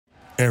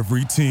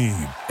Every team,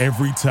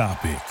 every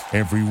topic,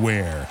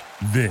 everywhere.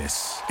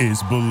 This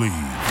is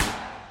Believe.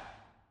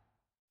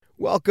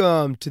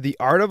 Welcome to The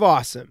Art of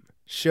Awesome,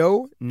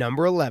 show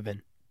number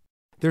 11.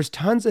 There's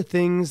tons of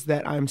things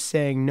that I'm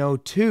saying no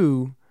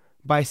to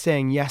by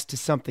saying yes to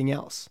something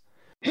else.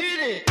 Hit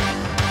it!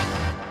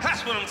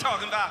 That's what I'm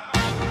talking about.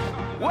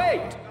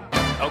 Wait!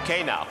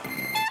 Okay, now,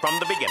 from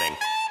the beginning.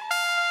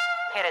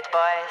 Hit it,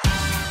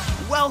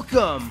 boys.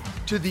 Welcome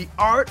to The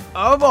Art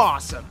of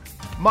Awesome.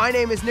 My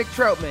name is Nick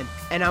Troutman,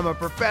 and I'm a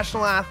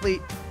professional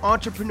athlete,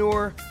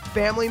 entrepreneur,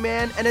 family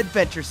man, and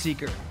adventure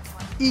seeker.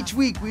 Each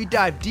week, we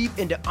dive deep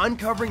into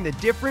uncovering the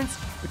difference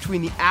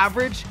between the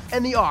average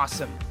and the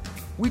awesome.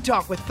 We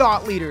talk with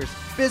thought leaders,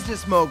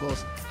 business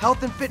moguls,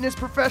 health and fitness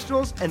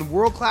professionals, and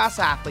world-class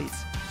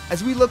athletes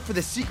as we look for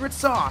the secret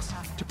sauce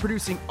to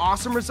producing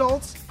awesome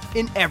results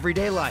in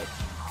everyday life.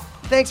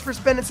 Thanks for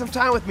spending some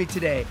time with me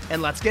today,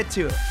 and let's get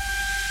to it.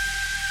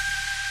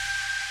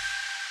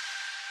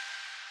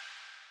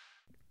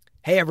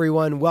 Hey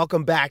everyone,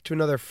 welcome back to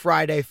another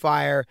Friday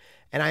Fire,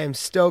 and I am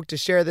stoked to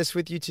share this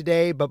with you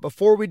today. But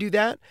before we do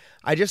that,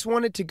 I just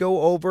wanted to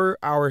go over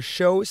our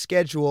show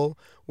schedule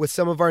with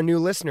some of our new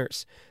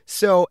listeners.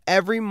 So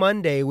every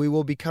Monday, we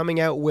will be coming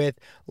out with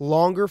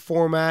longer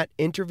format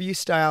interview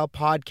style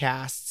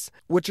podcasts,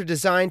 which are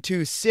designed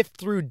to sift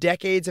through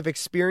decades of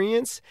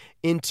experience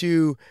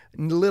into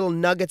little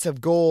nuggets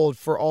of gold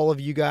for all of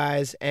you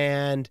guys.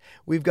 And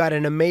we've got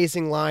an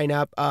amazing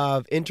lineup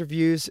of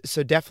interviews,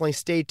 so definitely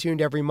stay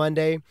tuned every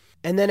Monday.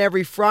 And then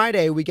every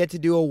Friday, we get to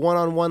do a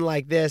one-on-one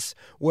like this,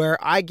 where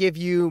I give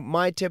you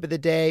my tip of the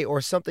day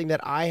or something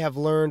that I have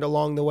learned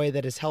along the way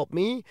that has helped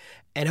me.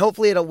 And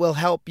hopefully it will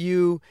help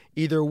you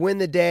either win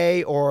the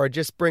day or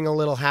just bring a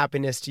little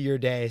happiness to your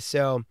day.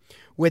 So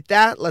with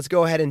that, let's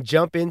go ahead and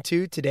jump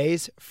into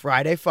today's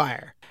Friday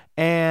Fire.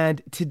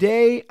 And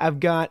today I've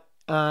got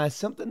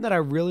something that I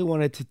really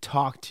wanted to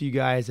talk to you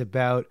guys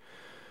about.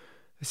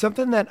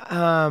 Something that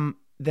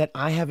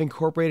I have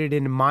incorporated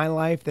into my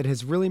life that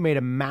has really made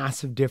a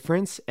massive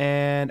difference,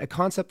 and a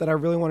concept that I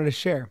really wanted to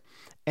share.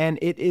 And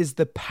it is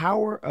the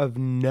power of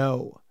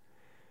no,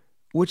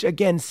 which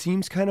again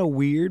seems kind of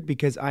weird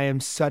because I am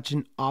such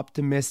an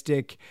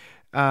optimistic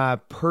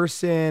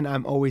person.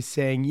 I'm always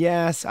saying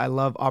yes. I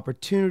love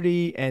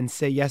opportunity and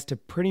say yes to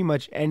pretty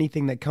much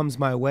anything that comes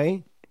my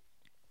way.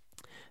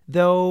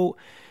 Though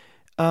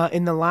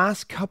in the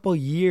last couple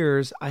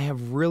years, I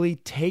have really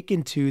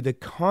taken to the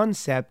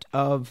concept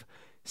of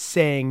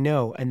saying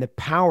no and the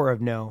power of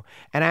no.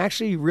 And I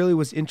actually really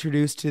was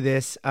introduced to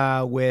this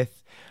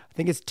with, I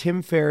think it's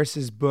Tim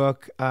Ferriss's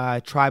book,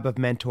 Tribe of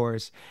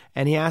Mentors.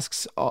 And he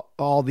asks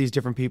all these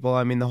different people.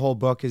 I mean, the whole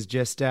book is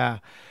just,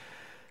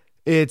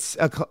 it's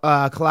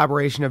a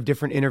collaboration of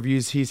different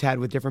interviews he's had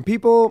with different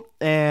people.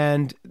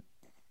 And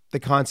the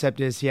concept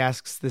is he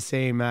asks the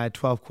same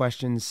 12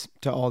 questions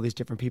to all these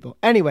different people.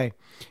 Anyway,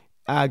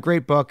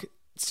 great book.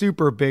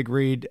 Super big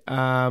read,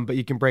 but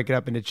you can break it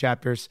up into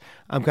chapters.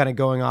 I'm kind of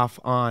going off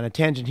on a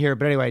tangent here,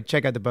 but anyway,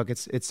 check out the book.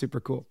 It's super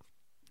cool.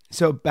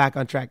 So back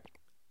on track.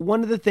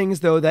 One of the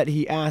things, though, that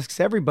he asks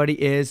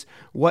everybody is,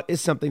 what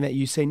is something that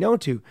you say no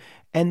to?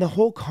 And the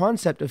whole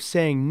concept of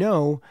saying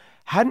no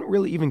hadn't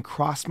really even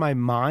crossed my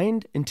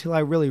mind until I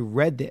really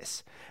read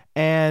this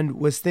and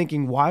was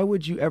thinking, why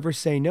would you ever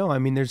say no? I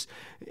mean,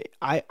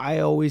 I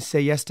always say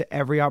yes to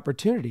every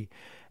opportunity.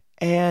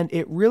 And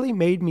it really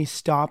made me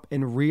stop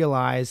and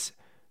realize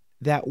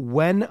that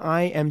when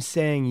I am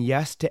saying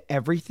yes to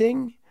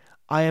everything,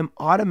 I am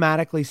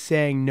automatically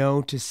saying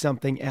no to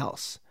something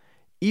else,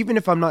 even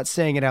if I'm not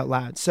saying it out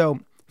loud.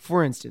 So,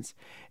 for instance,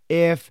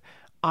 if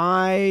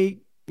I,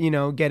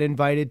 get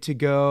invited to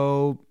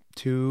go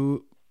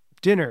to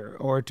dinner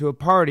or to a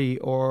party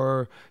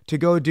or to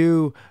go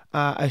do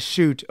a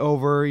shoot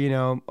over,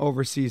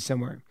 overseas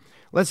somewhere.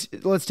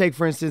 Let's take,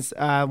 for instance,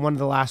 one of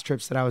the last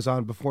trips that I was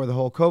on before the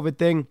whole COVID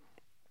thing.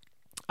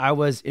 I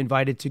was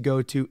invited to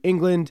go to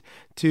England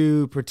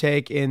to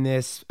partake in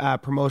this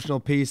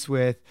promotional piece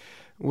with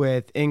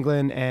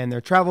England and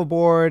their travel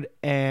board,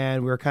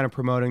 and we were kind of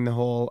promoting the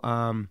whole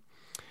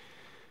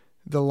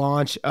the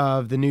launch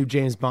of the new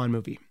James Bond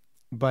movie,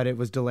 but it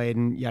was delayed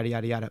and yada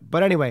yada yada.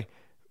 But anyway,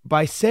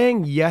 by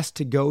saying yes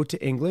to go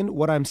to England,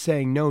 what I'm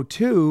saying no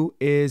to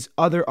is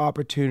other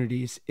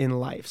opportunities in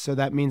life. So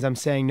that means I'm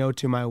saying no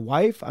to my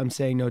wife. I'm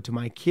saying no to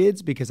my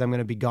kids because I'm going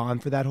to be gone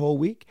for that whole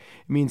week.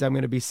 It means I'm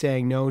going to be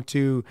saying no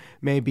to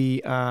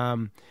maybe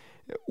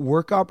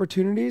work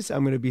opportunities.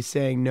 I'm going to be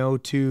saying no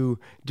to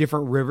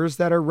different rivers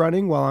that are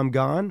running while I'm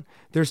gone.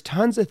 There's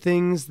tons of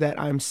things that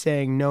I'm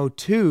saying no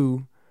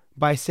to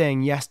by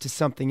saying yes to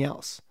something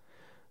else.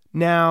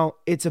 Now,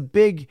 it's a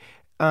big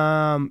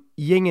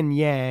yin and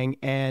yang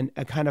and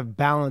a kind of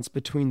balance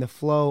between the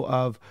flow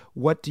of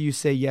what do you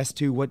say yes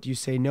to, what do you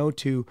say no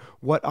to,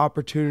 what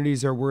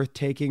opportunities are worth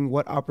taking,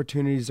 what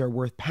opportunities are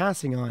worth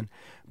passing on.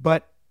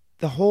 But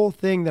the whole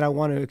thing that I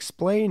want to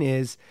explain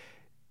is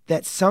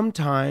that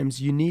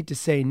sometimes you need to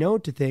say no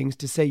to things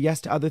to say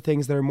yes to other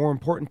things that are more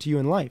important to you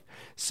in life.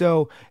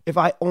 So if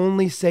I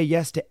only say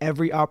yes to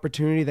every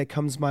opportunity that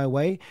comes my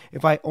way,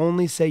 if I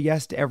only say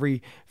yes to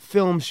every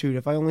film shoot,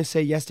 if I only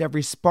say yes to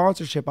every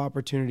sponsorship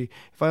opportunity,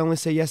 if I only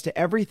say yes to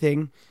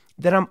everything,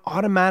 then I'm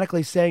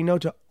automatically saying no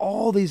to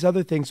all these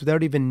other things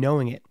without even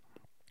knowing it.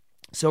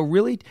 So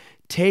really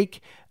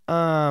take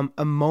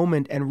a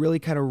moment and really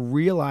kind of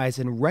realize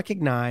and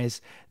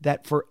recognize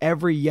that for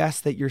every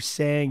yes that you're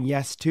saying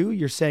yes to,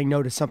 you're saying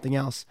no to something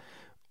else,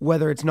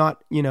 whether it's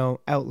not,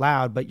 out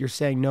loud, but you're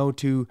saying no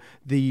to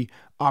the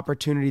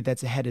opportunity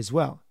that's ahead as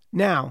well.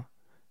 Now,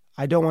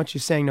 I don't want you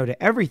saying no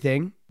to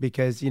everything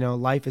because,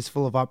 life is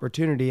full of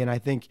opportunity, and I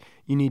think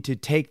you need to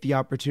take the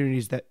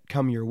opportunities that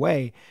come your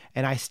way.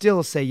 And I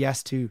still say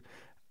yes to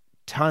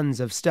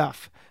tons of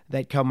stuff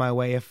that come my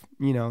way if,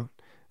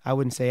 I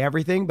wouldn't say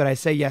everything, but I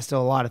say yes to a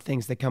lot of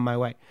things that come my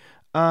way.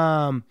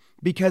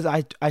 Because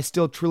I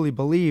still truly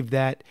believe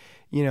that,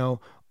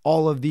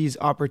 all of these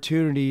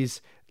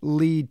opportunities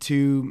lead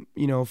to,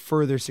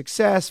 further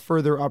success,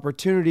 further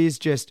opportunities,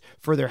 just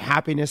further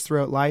happiness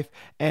throughout life.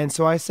 And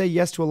so I say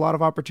yes to a lot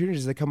of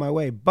opportunities that come my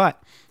way.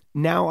 But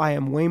now I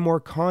am way more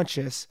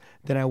conscious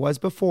than I was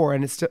before.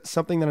 And it's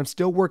something that I'm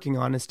still working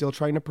on and still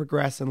trying to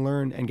progress and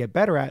learn and get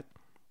better at.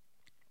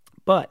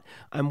 But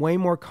I'm way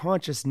more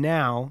conscious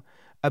now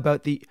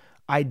about the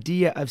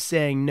idea of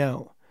saying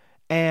no.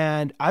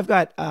 And I've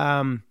got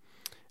a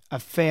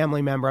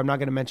family member, I'm not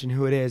going to mention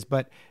who it is,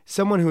 but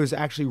someone who is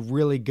actually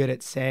really good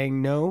at saying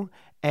no.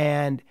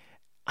 And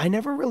I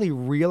never really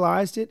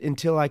realized it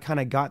until I kind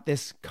of got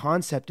this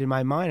concept in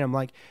my mind. I'm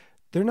like,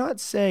 they're not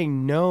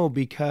saying no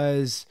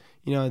because,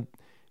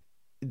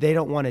 they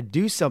don't want to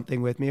do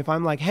something with me. If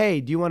I'm like,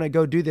 hey, do you want to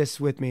go do this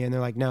with me? And they're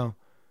like, no.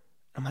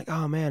 I'm like,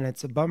 oh man,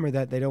 it's a bummer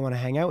that they don't want to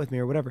hang out with me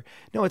or whatever.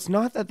 No, it's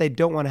not that they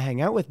don't want to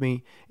hang out with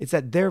me. It's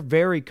that they're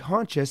very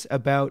conscious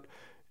about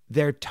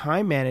their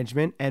time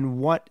management and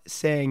what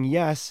saying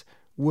yes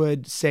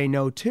would say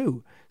no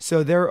to.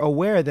 So they're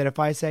aware that if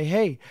I say,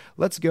 hey,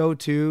 let's go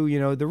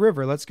to, the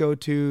river, let's go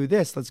to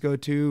this, let's go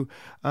to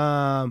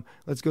a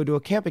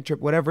camping trip,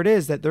 whatever it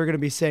is, that they're going to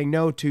be saying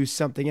no to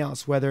something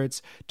else, whether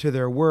it's to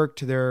their work,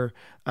 to their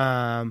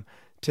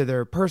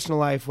personal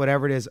life,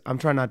 whatever it is. I'm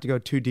trying not to go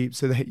too deep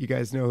so that you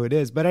guys know who it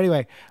is. But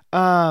anyway,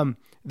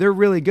 they're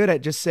really good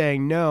at just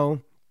saying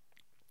no.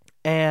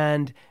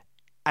 And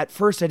at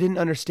first I didn't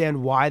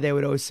understand why they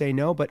would always say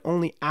no, but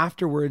only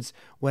afterwards,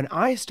 when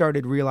I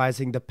started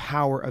realizing the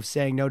power of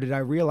saying no, did I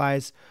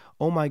realize,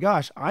 oh my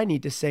gosh, I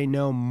need to say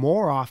no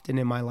more often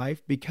in my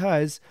life,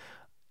 because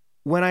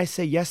when I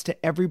say yes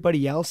to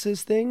everybody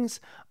else's things,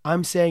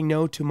 I'm saying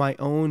no to my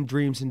own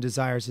dreams and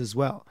desires as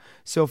well.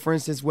 So for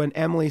instance, when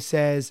Emily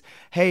says,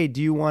 hey,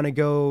 do you want to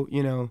go,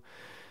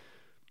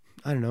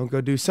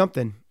 go do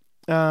something?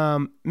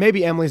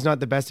 Maybe Emily's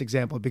not the best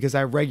example, because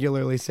I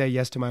regularly say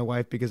yes to my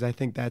wife, because I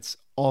think that's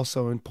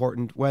also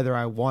important, whether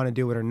I want to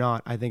do it or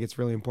not. I think it's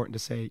really important to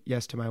say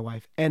yes to my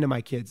wife and to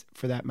my kids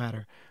for that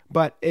matter.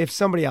 But if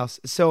somebody else,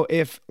 so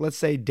if, let's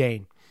say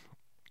Dane,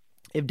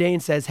 if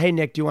Dane says, hey,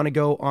 Nick, do you want to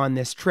go on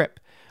this trip?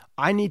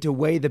 I need to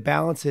weigh the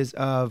balances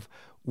of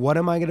what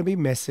am I going to be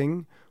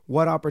missing?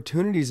 What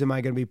opportunities am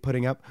I going to be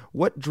putting up?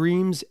 What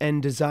dreams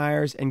and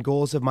desires and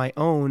goals of my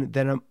own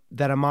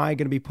that am I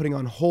going to be putting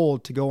on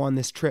hold to go on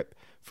this trip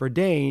for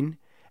Dane?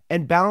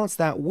 And balance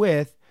that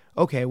with,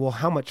 okay, well,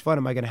 how much fun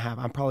am I going to have?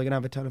 I'm probably going to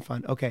have a ton of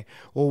fun. Okay,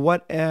 well,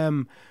 what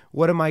am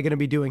I going to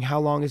be doing? How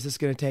long is this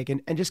going to take?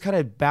 And just kind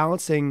of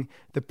balancing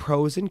the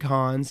pros and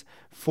cons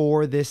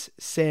for this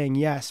saying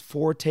yes,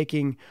 for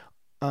taking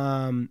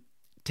on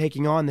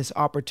this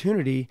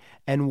opportunity,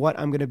 and what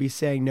I'm going to be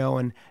saying no,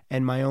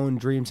 and my own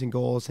dreams and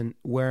goals, and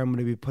where I'm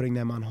going to be putting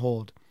them on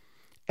hold.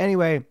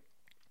 Anyway,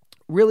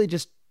 really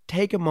just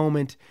take a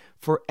moment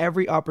for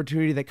every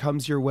opportunity that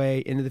comes your way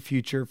into the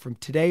future from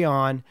today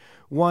on.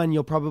 One,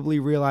 you'll probably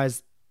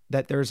realize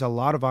that there's a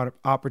lot of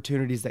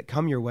opportunities that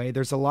come your way.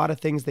 There's a lot of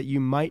things that you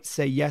might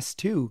say yes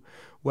to,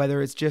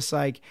 whether it's just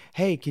like,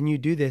 hey, can you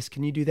do this?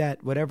 Can you do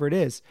that? Whatever it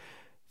is.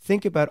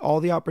 Think about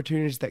all the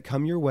opportunities that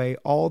come your way,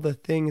 all the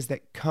things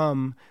that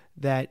come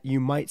that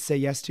you might say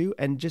yes to,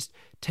 and just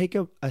take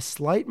a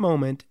slight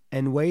moment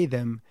and weigh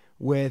them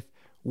with,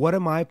 what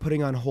am I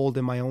putting on hold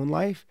in my own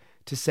life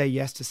to say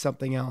yes to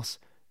something else?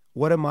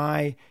 What am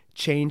I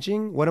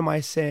changing? What am I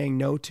saying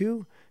no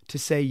to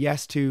say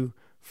yes to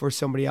for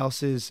somebody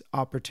else's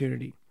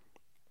opportunity?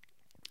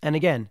 And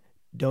again,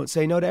 don't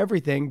say no to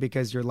everything,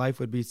 because your life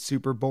would be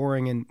super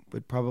boring and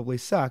would probably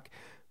suck,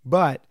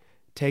 but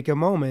take a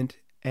moment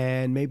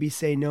and maybe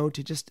say no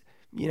to just,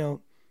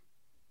 2%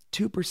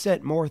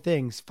 more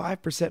things,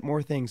 5%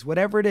 more things,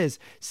 whatever it is.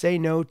 Say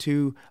no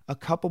to a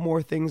couple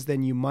more things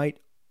than you might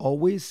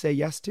always say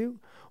yes to.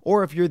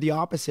 Or if you're the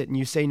opposite and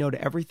you say no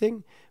to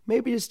everything,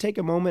 maybe just take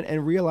a moment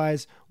and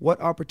realize what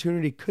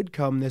opportunity could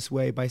come this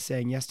way by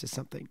saying yes to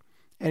something.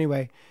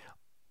 Anyway,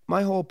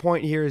 my whole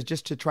point here is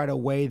just to try to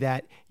weigh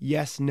that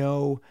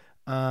yes-no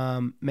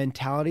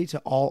mentality to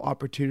all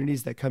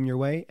opportunities that come your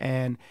way.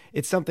 And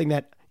it's something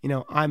that,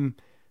 I'm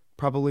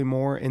probably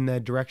more in the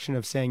direction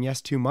of saying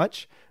yes too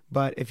much.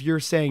 But if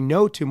you're saying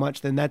no too much,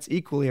 then that's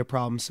equally a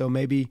problem. So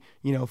maybe,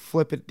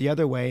 flip it the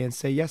other way and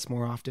say yes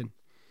more often.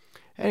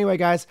 Anyway,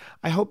 guys,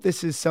 I hope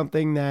this is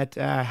something that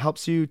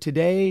helps you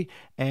today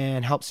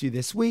and helps you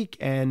this week,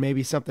 and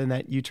maybe something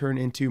that you turn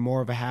into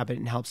more of a habit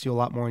and helps you a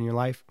lot more in your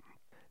life.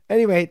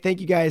 Anyway,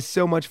 thank you guys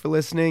so much for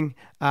listening.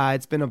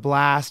 It's been a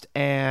blast.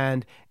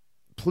 And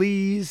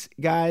please,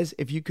 guys,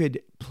 if you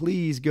could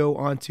please go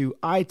onto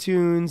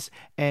iTunes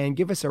and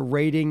give us a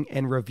rating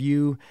and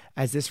review,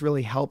 as this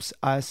really helps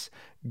us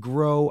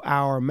grow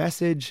our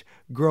message,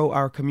 grow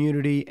our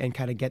community, and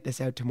kind of get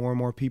this out to more and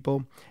more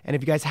people. And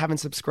if you guys haven't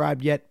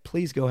subscribed yet,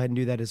 please go ahead and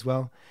do that as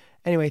well.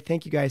 Anyway,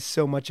 thank you guys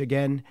so much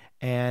again,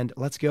 and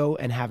let's go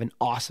and have an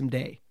awesome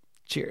day.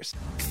 Cheers.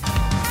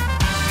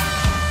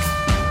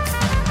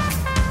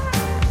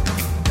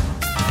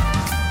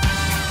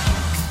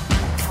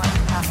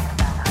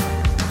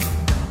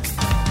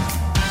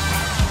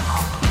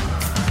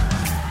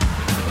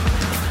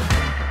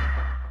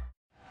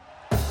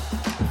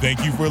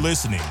 Thank you for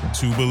listening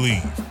to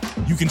Believe.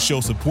 You can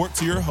show support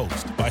to your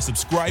host by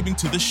subscribing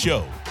to the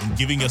show and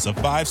giving us a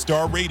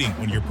 5-star rating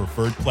on your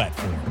preferred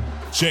platform.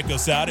 Check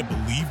us out at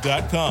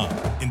Believe.com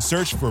and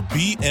search for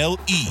BLEAV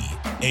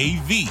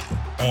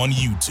on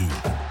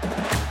YouTube.